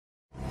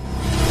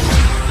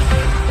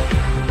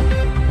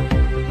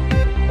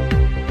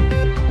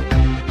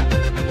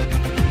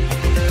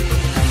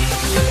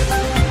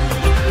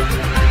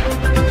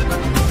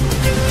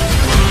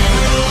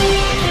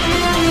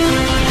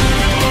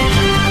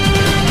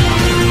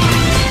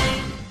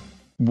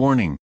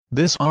Warning: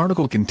 this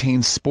article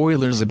contains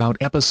spoilers about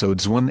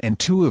episodes 1 and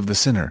 2 of The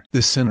Sinner.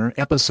 The Sinner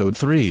Episode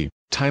 3,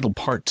 titled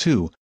Part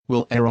 2,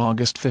 will air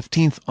August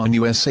 15 on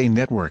USA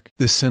Network.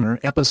 The Sinner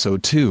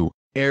Episode 2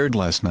 aired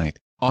last night,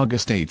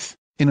 August 8,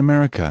 in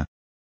America.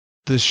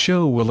 The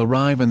show will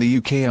arrive in the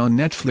UK on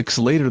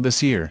Netflix later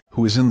this year.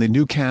 Who is in the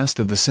new cast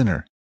of The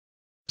Sinner?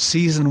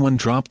 Season 1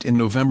 dropped in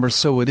November,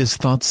 so it is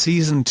thought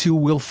Season 2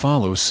 will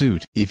follow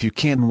suit. If you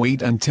can't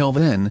wait until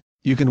then,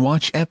 you can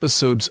watch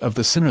episodes of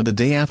The Sinner the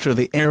day after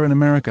they air in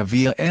America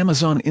via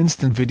Amazon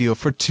Instant Video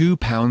for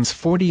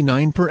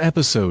 £2.49 per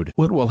episode.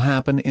 What will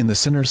happen in The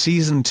Sinner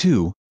Season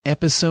 2,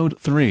 Episode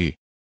 3?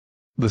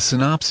 The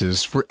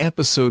synopsis for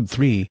Episode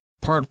 3,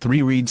 Part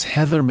 3 reads: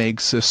 Heather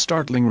makes a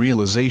startling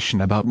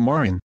realization about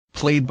Maureen,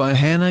 played by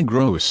Hannah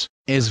Gross,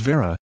 as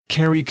Vera,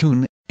 Carrie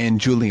Coon,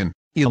 and Julian,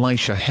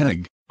 Elisha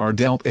Hennig, are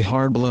dealt a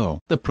hard blow.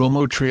 The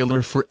promo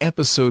trailer for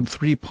Episode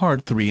 3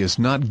 Part 3 is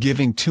not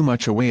giving too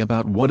much away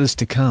about what is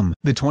to come.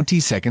 The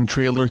 20-second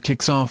trailer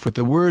kicks off with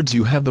the words,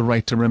 "You have the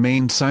right to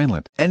remain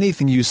silent.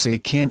 Anything you say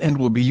can and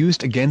will be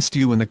used against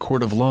you in the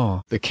court of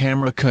law." The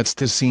camera cuts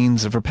to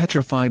scenes of a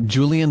petrified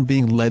Julian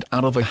being led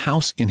out of a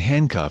house in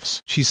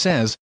handcuffs. She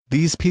says,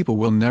 "These people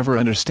will never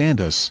understand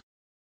us."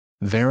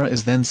 Vera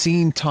is then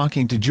seen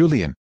talking to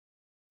Julian.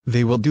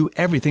 "They will do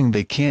everything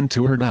they can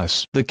to hurt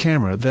us." The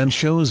camera then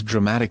shows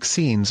dramatic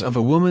scenes of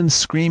a woman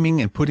screaming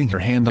and putting her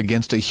hand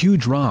against a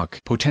huge rock,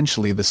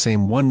 potentially the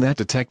same one that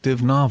Detective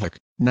Novick,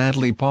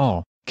 Natalie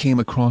Paul, came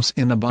across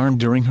in a barn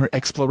during her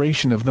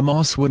exploration of the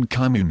Mosswood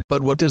commune.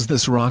 But what does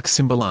this rock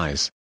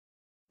symbolize?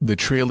 The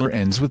trailer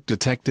ends with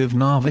Detective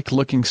Novick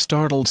looking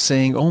startled,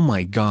 saying, "Oh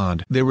my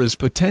God." There is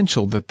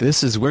potential that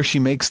this is where she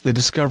makes the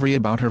discovery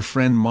about her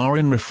friend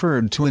Maureen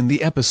referred to in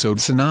the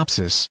episode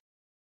synopsis.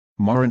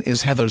 Maureen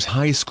is Heather's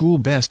high school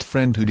best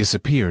friend who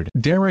disappeared.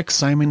 Derek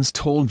Simons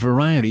told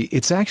Variety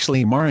it's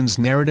actually Maureen's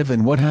narrative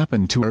and what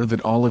happened to her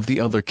that all of the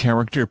other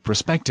character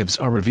perspectives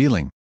are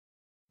revealing.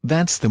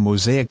 That's the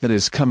mosaic that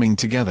is coming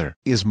together.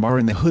 Is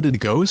Maureen the hooded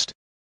ghost?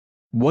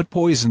 What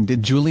poison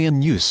did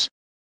Julian use?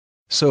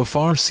 So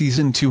far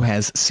Season 2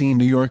 has seen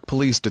New York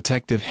Police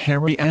Detective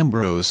Harry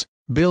Ambrose,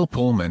 Bill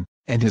Pullman,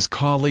 and his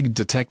colleague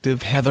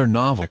Detective Heather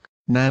Novick,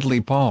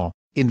 Natalie Paul,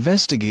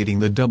 investigating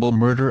the double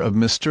murder of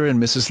Mr.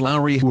 and Mrs.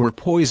 Lowry, who were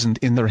poisoned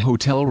in their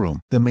hotel room.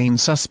 The main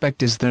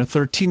suspect is their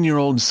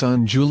 13-year-old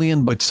son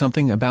Julian, but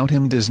something about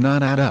him does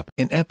not add up.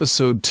 In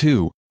Episode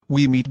 2,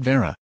 we meet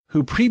Vera,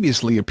 who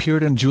previously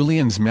appeared in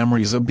Julian's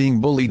memories of being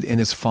bullied in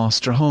his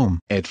foster home.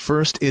 At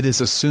first it is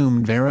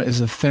assumed Vera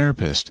is a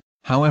therapist,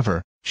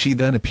 however, she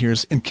then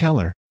appears in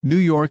Keller, New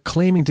York,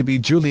 claiming to be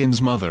Julian's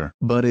mother.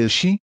 But is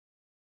she?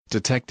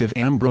 Detective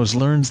Ambrose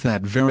learns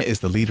that Vera is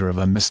the leader of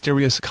a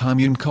mysterious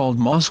commune called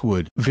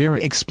Mosswood. Vera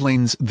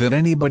explains that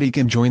anybody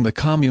can join the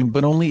commune,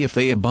 but only if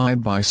they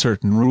abide by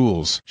certain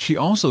rules. She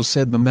also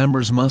said the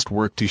members must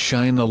work to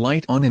shine a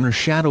light on inner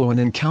shadow and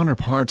encounter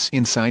parts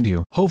inside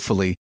you.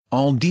 Hopefully,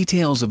 all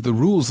details of the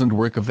rules and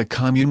work of the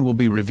commune will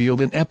be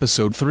revealed in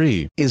Episode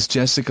 3. Is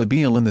Jessica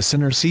Biel in The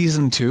Sinner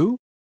Season 2?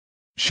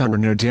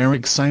 Showrunner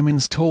Derek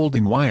Simons told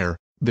InWire,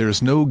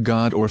 "There's no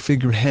god or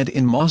figurehead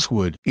in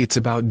Mosswood. It's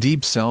about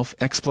deep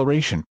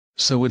self-exploration,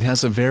 so it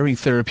has a very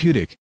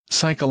therapeutic,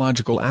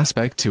 psychological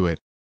aspect to it.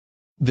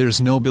 There's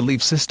no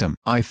belief system."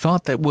 I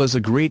thought that was a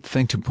great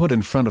thing to put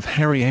in front of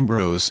Harry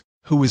Ambrose,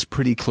 who is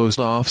pretty closed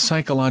off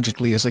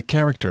psychologically as a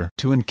character.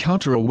 To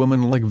encounter a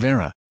woman like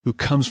Vera, who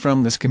comes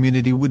from this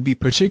community, would be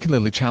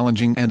particularly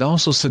challenging and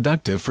also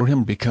seductive for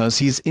him, because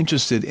he's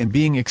interested in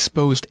being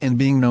exposed and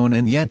being known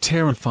and yet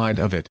terrified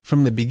of it.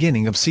 From the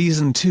beginning of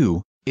Season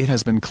 2, it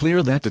has been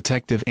clear that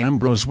Detective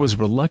Ambrose was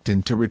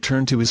reluctant to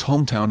return to his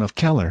hometown of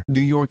Keller,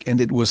 New York, and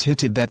it was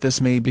hinted that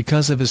this may be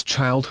because of his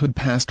childhood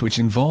past, which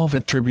involved a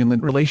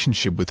turbulent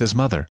relationship with his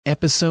mother.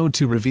 Episode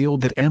 2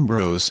 revealed that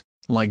Ambrose,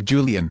 like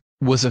Julian,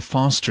 was a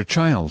foster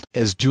child.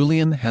 As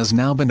Julian has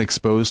now been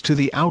exposed to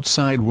the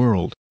outside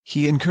world,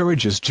 he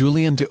encourages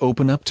Julian to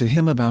open up to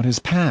him about his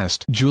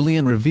past.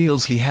 Julian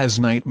reveals he has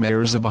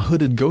nightmares of a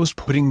hooded ghost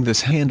putting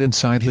this hand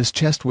inside his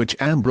chest, which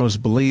Ambrose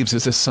believes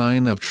is a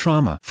sign of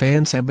trauma.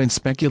 Fans have been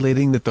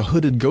speculating that the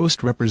hooded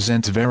ghost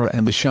represents Vera,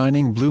 and the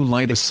shining blue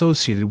light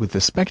associated with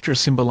the spectre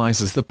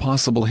symbolizes the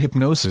possible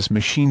hypnosis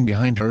machine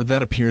behind her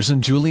that appears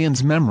in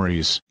Julian's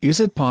memories. Is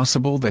it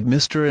possible that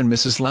Mr. and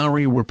Mrs.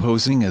 Lowry were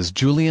posing as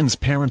Julian's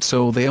parents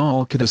so they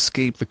all could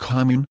escape the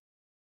commune?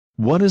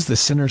 What is The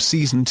Sinner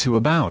Season 2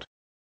 about?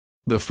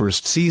 The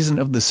first season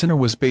of The Sinner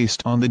was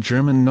based on the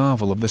German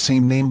novel of the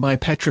same name by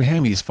Petra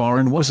Hemmingsfahr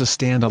and was a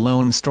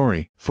standalone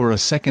story. For a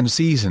second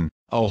season,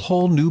 a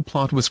whole new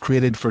plot was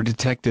created for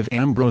Detective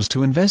Ambrose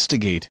to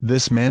investigate.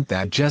 This meant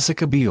that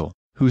Jessica Biel,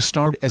 who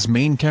starred as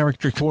main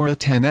character Cora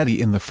Tanetti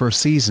in the first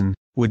season,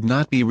 would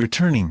not be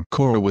returning.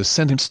 Cora was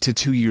sentenced to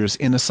 2 years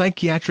in a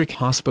psychiatric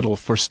hospital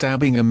for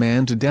stabbing a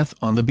man to death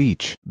on the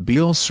beach.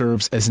 Biel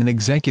serves as an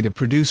executive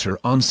producer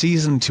on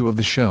Season 2 of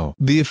the show.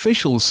 The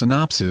official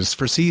synopsis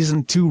for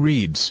Season 2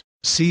 reads,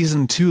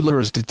 Season 2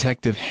 lures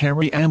Detective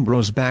Harry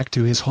Ambrose back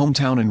to his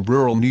hometown in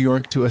rural New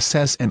York to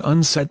assess an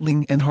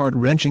unsettling and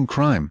heart-wrenching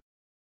crime.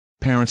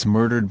 parents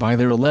murdered by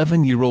their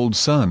 11-year-old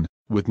son,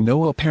 with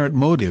no apparent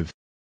motive.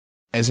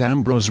 As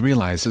Ambrose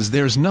realizes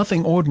there's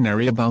nothing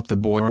ordinary about the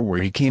boy or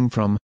where he came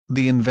from,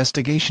 the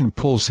investigation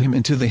pulls him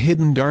into the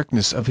hidden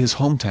darkness of his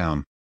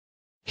hometown.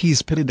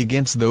 He's pitted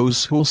against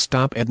those who'll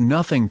stop at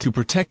nothing to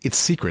protect its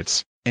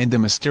secrets, and a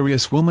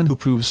mysterious woman who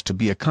proves to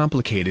be a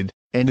complicated,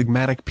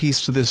 enigmatic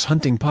piece to this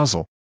hunting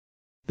puzzle.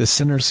 The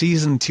Sinner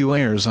Season 2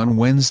 airs on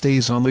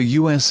Wednesdays on the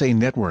USA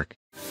Network.